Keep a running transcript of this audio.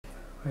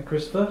Hi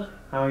Christopher,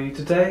 how are you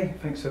today?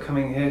 Thanks for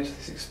coming here to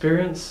this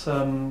experience.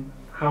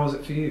 How was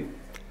it for you?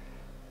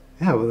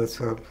 Yeah, well, it's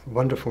a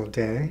wonderful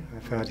day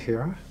I've had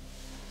here,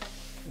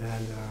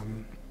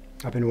 and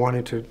I've been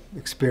wanting to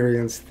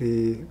experience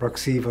the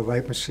roXiva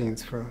light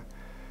machines for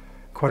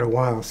quite a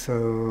while,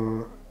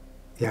 so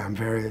yeah, I'm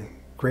very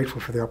grateful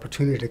for the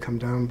opportunity to come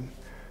down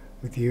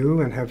with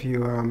you and have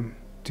you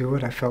do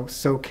it. I felt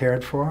so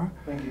cared for.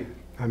 Thank you.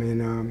 I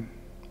mean,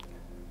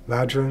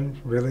 Ladrin,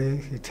 really,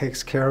 he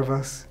takes care of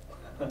us,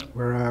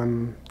 where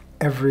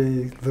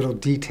every little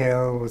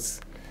detail was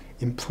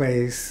in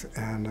place,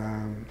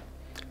 and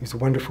he's a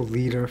wonderful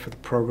leader for the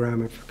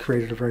program. I've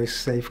created a very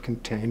safe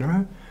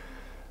container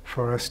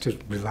for us to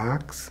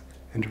relax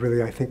and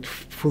really, I think,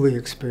 fully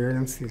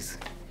experience these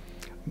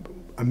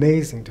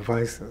amazing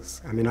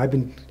devices. I mean, I've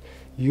been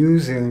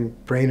using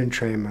brain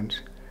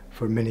entrainment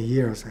for many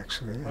years,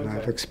 actually, and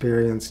I've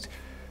experienced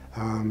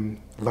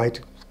light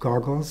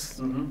goggles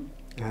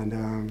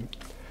and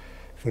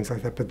things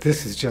like that. But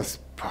this is just,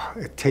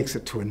 it takes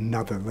it to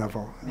another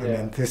level. Yeah. I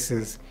mean, this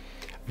is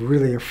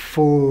really a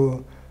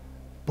full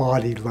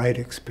body light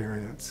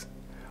experience,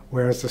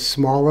 whereas the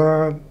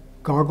smaller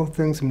goggle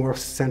things are more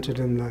centered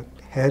in the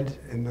head,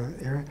 in the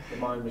area. The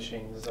mind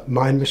machine, is that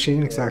mind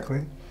machine,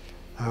 exactly.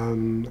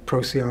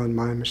 Procyon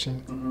mind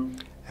machine.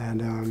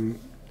 And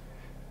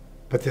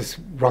but this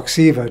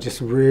roXiva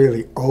just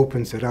really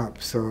opens it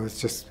up, so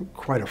it's just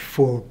quite a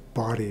full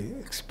body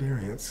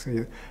experience.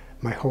 So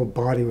my whole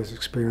body was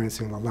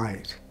experiencing the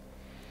light,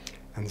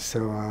 and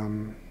so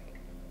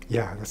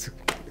yeah, it's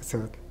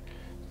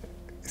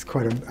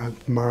quite a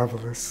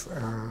marvelous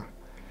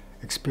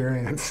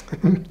experience.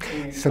 Can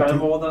you expand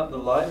more on that, the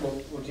light?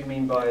 What do you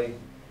mean by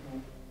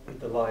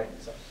the light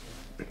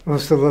exactly? Well,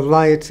 so the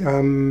light,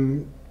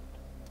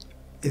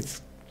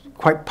 it's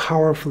quite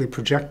powerfully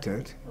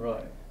projected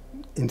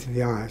into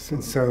the eyes,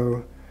 and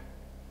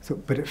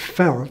but it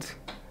felt.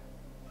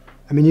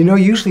 I mean, you know,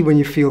 usually when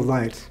you feel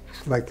light,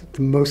 like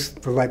the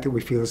light that we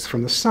feel is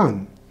from the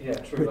sun. Yeah,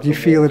 true. But you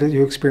feel it,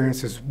 you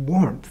experience as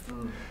warmth.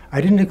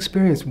 I didn't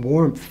experience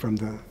warmth from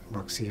the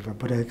roXiva,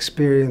 but I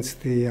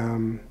experienced the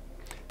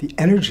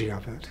energy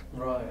of it.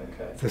 Right.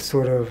 Okay. The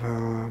sort of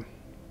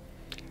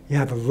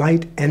the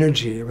light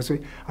energy. It was.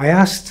 I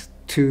asked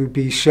to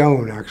be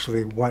shown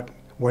actually what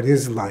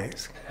is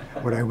light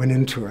when I went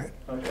into it.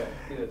 Okay.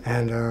 Good.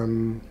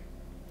 And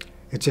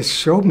it just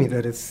showed me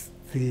that it's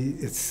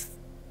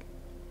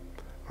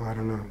I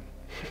don't know,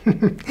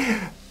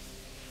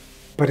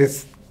 but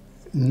it's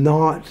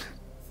not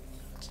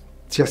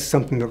just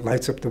something that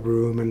lights up the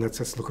room and lets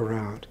us look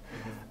around.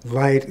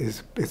 Light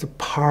is a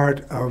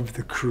part of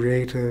the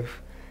creative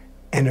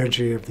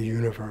energy of the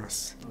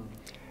universe.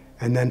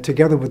 And then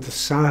together with the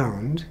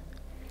sound,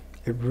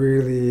 it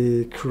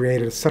really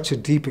created such a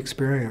deep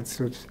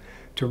experience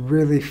to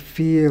really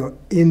feel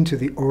into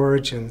the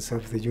origins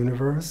of the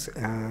universe,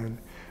 and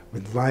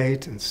with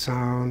light and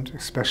sound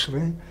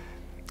especially.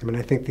 I mean,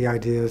 I think the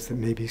idea is that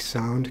maybe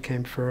sound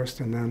came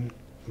first and then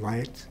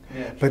light.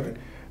 Yeah,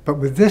 but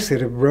with this,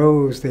 they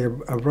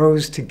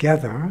arose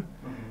together,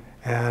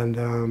 and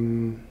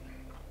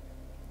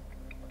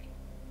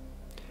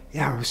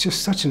yeah, it was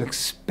just such an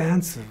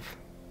expansive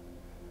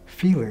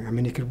feeling. I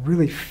mean, you could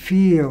really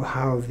feel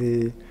how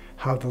the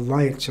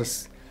light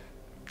just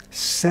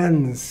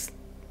sends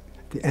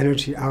the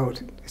energy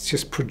out. It's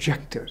just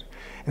projected,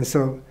 and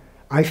so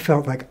I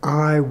felt like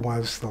I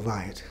was the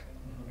light.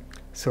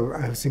 So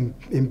I was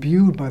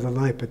imbued by the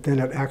light, but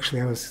then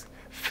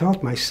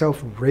felt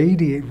myself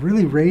really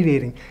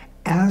radiating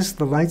as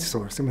the light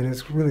source. I mean,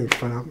 it's really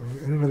phenomenal,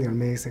 really an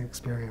amazing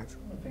experience.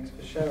 Well, thanks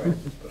for sharing.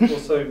 But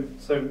also,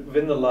 so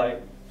within the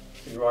light,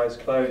 with your eyes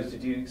closed,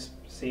 did you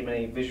see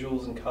many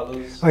visuals and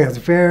colours? Oh yeah, it's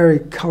very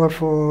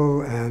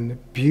colourful and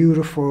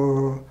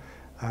beautiful.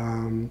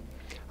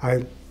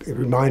 It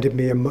reminded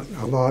me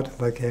a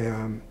lot like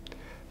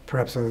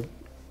perhaps a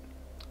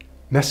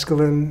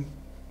mescaline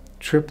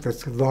trip.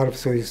 That's a lot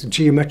of these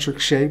geometric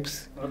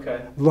shapes.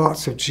 Okay.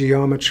 Lots of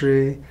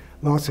geometry,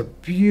 lots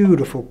of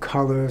beautiful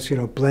colors, you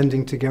know,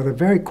 blending together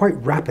quite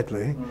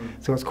rapidly.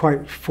 So it's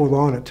quite full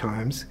on at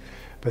times.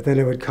 But then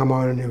it would come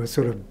on and it would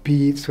sort of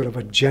bead, sort of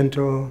a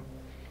gentle,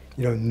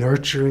 you know,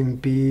 nurturing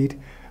bead.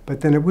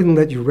 But then it wouldn't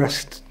let you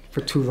rest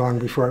for too long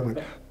before it went,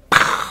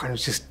 and it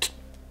just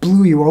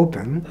blew you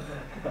open.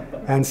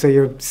 And so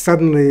you're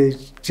suddenly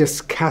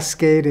just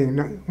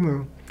cascading,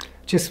 well,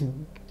 just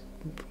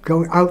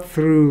going out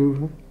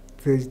through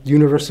the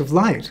universe of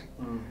light,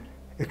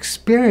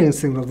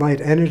 experiencing the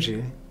light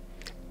energy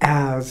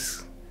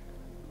as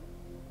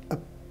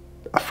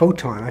a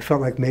photon. I felt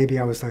like maybe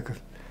I was like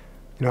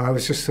I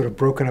was just sort of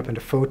broken up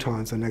into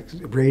photons and like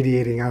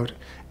radiating out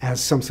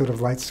as some sort of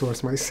light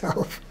source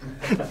myself.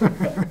 Very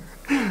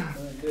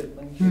good,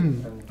 thank you.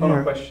 And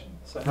final question.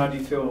 So how do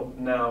you feel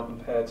now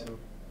compared to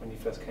when you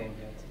first came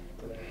here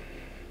today?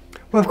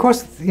 Well, of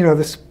course, you know,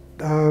 this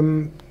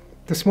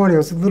morning I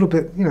was a little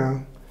bit, you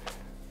know,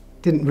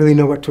 didn't really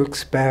know what to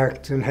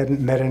expect and hadn't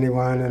met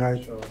anyone, and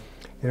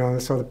I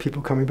saw the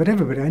people coming, but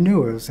everybody, I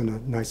knew I was in a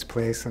nice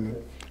place, and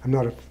I'm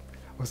not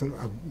wasn't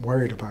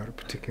worried about it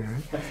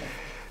particularly.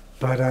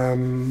 But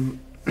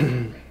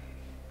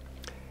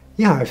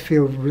yeah, I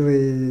feel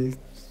really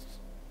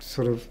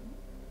sort of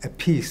at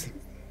peace.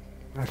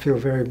 I feel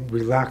very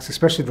relaxed,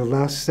 especially the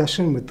last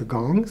session with the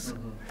gongs.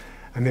 Mm-hmm.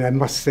 I mean, I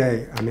must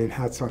say, I mean,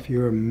 hats off,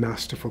 you're a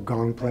masterful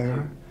gong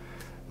player.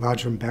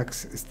 Lumix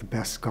Gh5s is the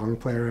best gong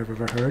player I've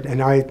ever heard.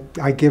 And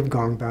I give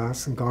gong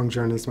baths and gong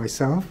journeys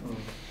myself. Mm.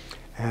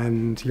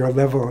 And your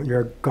level,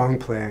 your gong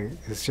playing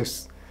is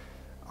just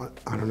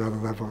on another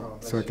level. Oh,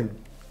 so I can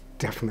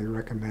definitely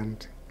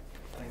recommend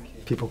Thank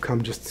you. people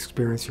come just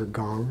experience your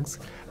gongs.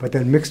 But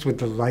then mixed with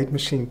the light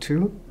machine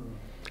too,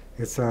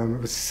 it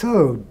was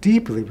so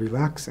deeply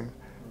relaxing.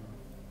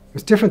 It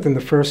was different than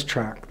the first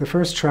track. The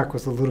first track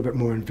was a little bit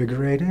more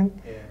invigorating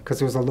because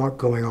there was a lot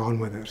going on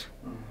with it.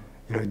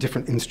 You know,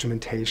 different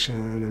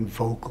instrumentation and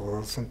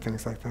vocals and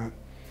things like that.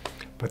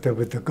 But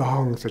with the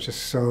gongs, they're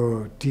just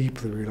so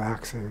deeply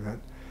relaxing that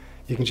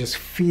you can just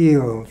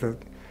feel the,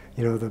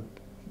 you know, the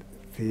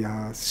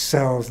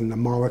cells and the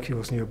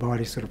molecules in your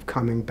body sort of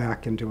coming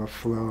back into a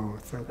flow.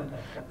 It's like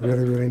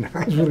really, really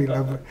nice, really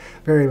lovely,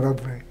 very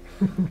lovely.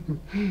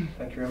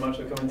 Thank you very much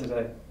for coming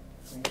today.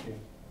 Thank you.